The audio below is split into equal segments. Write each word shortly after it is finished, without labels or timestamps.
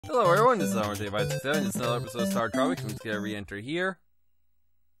Hello everyone, this is Armor3567. This is another episode of StarTropics. I'm just gonna re-enter here.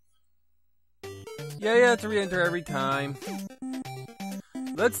 Yeah, you have to re-enter every time.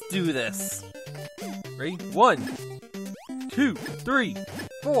 Let's do this. Ready? 1, 2, 3,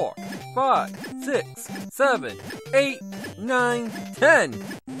 4, 5, 6, 7, 8, 9, 10.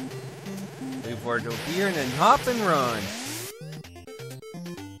 Wait for it to appear and then hop and run.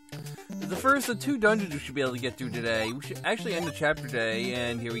 The first of 2 dungeons we should be able to get through today. We should actually end the chapter today,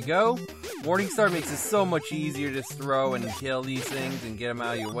 and here we go. Morningstar makes it so much easier to just throw and kill these things and get them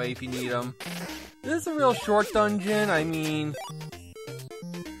out of your way if you need them. This is a real short dungeon. I mean,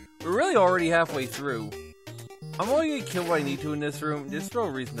 we're really already halfway through. I'm only going to kill what I need to in this room. There's no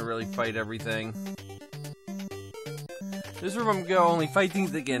reason to really fight everything. This room I'm going to only fight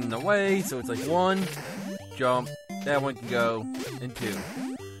things that get in the way, so it's like 1, jump, that one can go, and 2.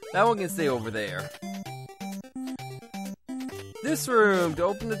 That one can stay over there. This room, to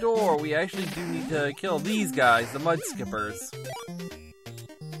open the door, we actually do need to kill these guys, the mud skippers.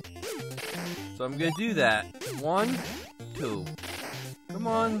 So I'm gonna do that. 1, 2. Come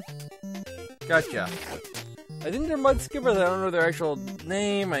on. Gotcha. I think they're mud skippers. I don't know their actual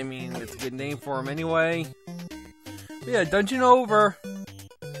name. I mean, it's a good name for them anyway. But yeah, dungeon over.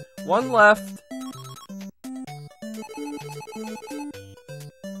 1 left.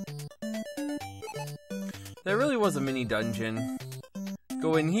 That really was a mini dungeon.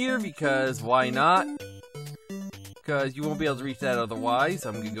 Go in here because why not? Because you won't be able to reach that otherwise.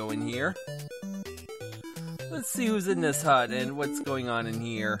 I'm gonna go in here. Let's see who's in this hut and what's going on in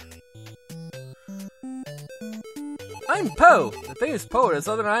here. I'm Poe, the famous poet of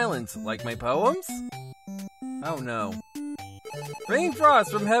Southern Islands. Like my poems? Oh no. Rain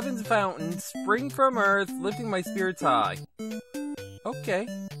frost from heaven's fountain, spring from earth, lifting my spirits high. Okay,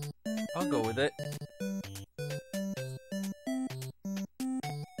 I'll go with it.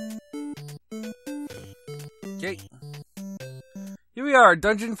 Okay. Here we are,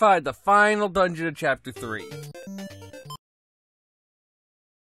 Dungeon 5, the final dungeon of Chapter 3.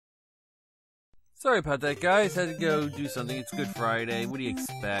 Sorry about that, guys. Had to go do something. It's Good Friday. What do you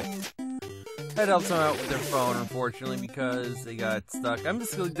expect? Had to help someone out with their phone, unfortunately, because they got stuck. I'm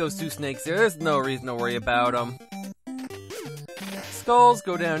just gonna leave those 2 snakes there. There's no reason to worry about them. Skulls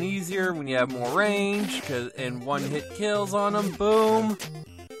go down easier when you have more range, and 1-hit kills on them. Boom.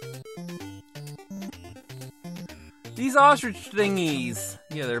 These ostrich thingies!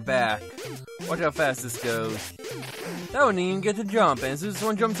 Yeah, they're back. Watch how fast this goes. That one didn't even get to jump, and as soon as this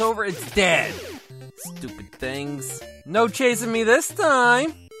one jumps over, it's dead! Stupid things. No chasing me this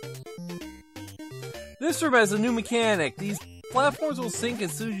time! This room has a new mechanic. These platforms will sink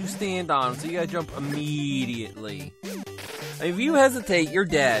as soon as you stand on them, so you gotta jump immediately. If you hesitate, you're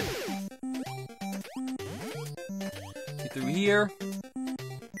dead. Get through here.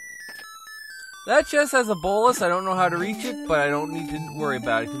 That chest has a bolus. I don't know how to reach it, but I don't need to worry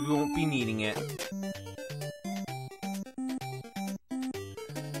about it because we won't be needing it.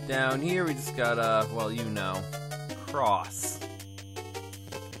 Down here, we just gotta, well, you know, cross.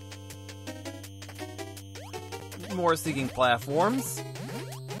 More sinking platforms.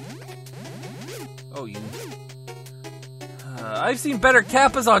 Oh, you. I've seen better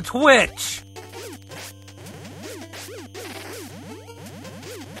Kappas on Twitch!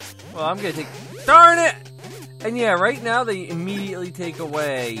 Well, I'm gonna take. Darn it! And yeah, right now they immediately take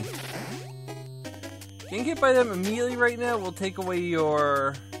away. Getting hit by them immediately right now will take away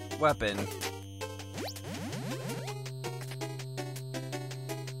your weapon.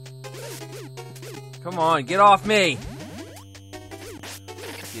 Come on, get off me!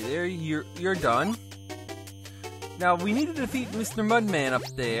 Okay, there, you're done. Now, we need to defeat Mr. Mudman up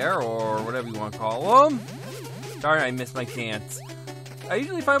there, or whatever you want to call him. Darn it, I missed my chance. I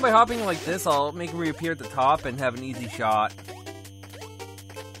usually find by hopping like this, I'll make him reappear at the top and have an easy shot.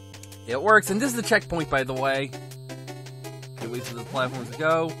 It works, and this is the checkpoint, by the way. Okay, wait for the platforms to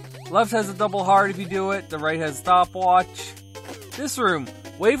go. Left has a double heart if you do it. The right has a stopwatch. This room,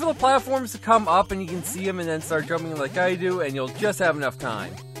 wait for the platforms to come up and you can see them and then start jumping like I do, and you'll just have enough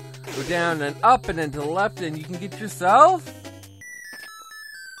time. Go down and up and then to the left, and you can get yourself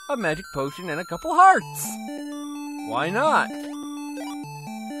a magic potion and a couple hearts. Why not?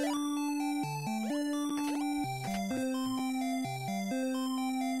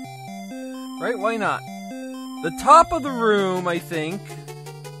 Right? Why not? The top of the room, I think,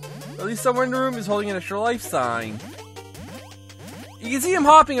 or at least somewhere in the room, is holding an extra life sign. You can see him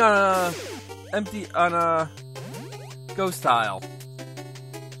hopping on a ghost tile.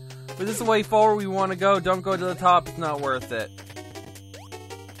 But this is the way forward we want to go. Don't go to the top. It's not worth it.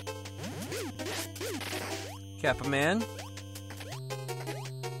 Kappa Man.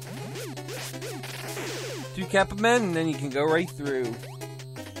 2 Kappa men, and then you can go right through.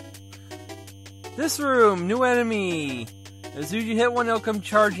 This room, new enemy. As soon as you hit one, they'll come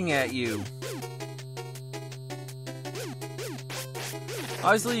charging at you.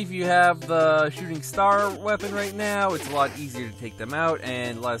 Obviously, if you have the shooting star weapon right now, it's a lot easier to take them out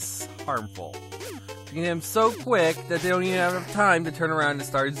and less harmful. You can hit them so quick that they don't even have enough time to turn around and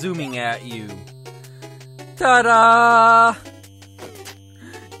start zooming at you. Ta-da!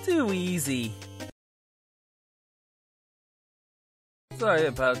 Too easy. Sorry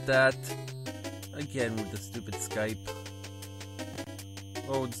about that. Again with the stupid Skype.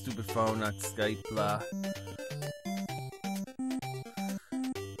 Oh, the stupid phone, not Skype, blah.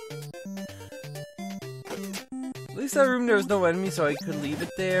 At least that room there was no enemy, so I could leave it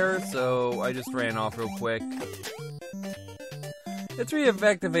there, so I just ran off real quick. It's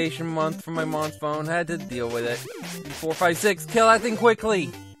reactivation month for my mom's phone, had to deal with it. 4, 5, 6, kill that thing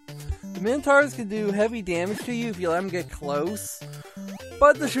quickly! The Minotaurs can do heavy damage to you if you let them get close,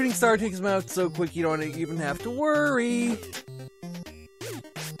 but the shooting star takes them out so quick you don't even have to worry.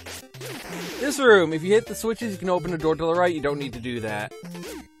 This room, if you hit the switches, you can open the door to the right. You don't need to do that.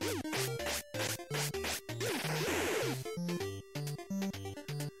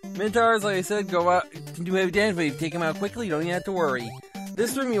 Minotaurs, like I said, go out, can do heavy damage, but if you take them out quickly, you don't even have to worry.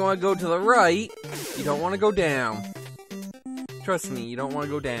 This room, you want to go to the right. You don't want to go down. Trust me, you don't want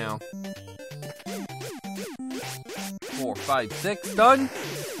to go down. 4, 5, 6, done.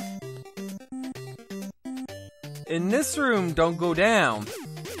 In this room, don't go down.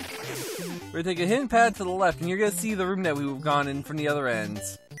 We're going to take a hidden path to the left, and you're going to see the room that we've gone in from the other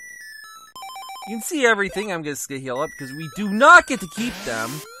ends. You can see everything. I'm just going to heal up, because we do not get to keep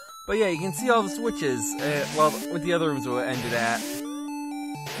them. But yeah, you can see all the switches, well, with the other rooms we'll ended at.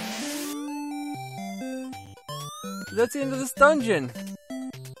 That's the end of this dungeon.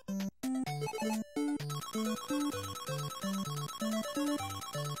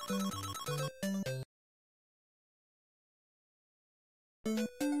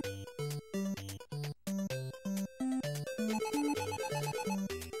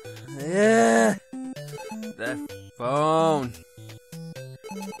 Yeah, that phone.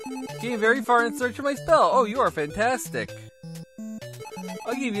 Came very far in search of my spell. Oh, you are fantastic.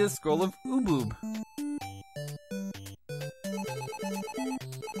 I'll give you a scroll of Uboob.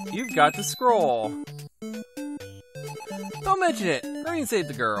 You've got the scroll. Don't mention it. Hurry and save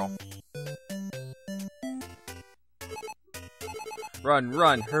the girl. Run,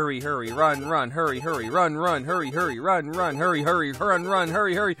 run, hurry, hurry, run, run, hurry, hurry, run, run, hurry, hurry, run, run, hurry, hurry, run, run,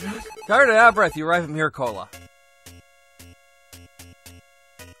 hurry, hurry. Tired and out of breath, you arrive at Miracola.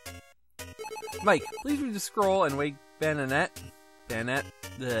 Mike, please read the scroll and wake Bananette. Bananette.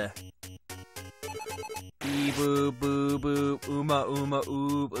 Ugh. Bee boop boo boop, ooma ooma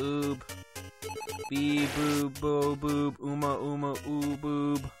oob oob. Bee boop boo boop, ooma ooma oob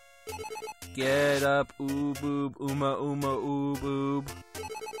oob. Get up, oob oob, ooma ooma oob oob.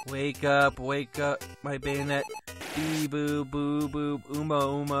 Wake up, my bayonet. Bee boop boo boop, ooma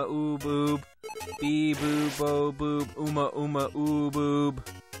ooma oob oob. Bee boop boo boop, ooma ooma oob oob.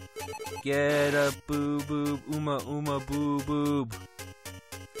 Get up, boo boob, ooma ooma boo boob.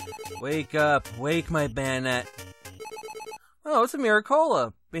 Wake up, wake my bayonet. Oh, it's a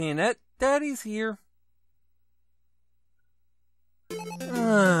Miracola. Bayonet, Daddy's here.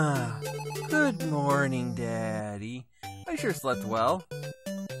 Good morning, Daddy. I sure slept well.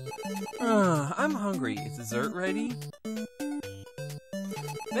 I'm hungry. Is dessert ready?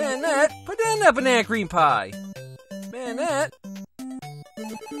 Bayonet, put down that banana cream pie. Bayonet.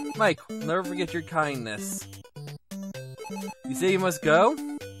 Mike, we'll never forget your kindness. You say you must go?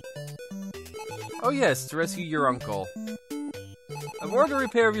 Oh yes, to rescue your uncle. I've ordered the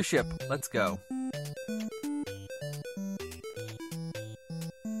repair of your ship. Let's go.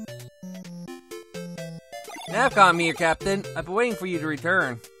 Navcom here, Captain. I've been waiting for you to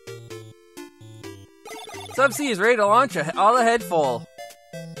return. Subsea is ready to launch all ahead full.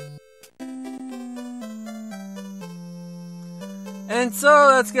 And so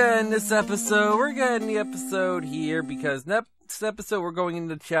let's get in this episode. We're getting the episode here because next episode we're going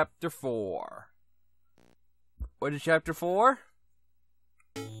into chapter 4. What is chapter 4?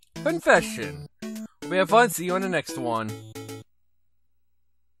 Confession. We have fun. See you on the next one.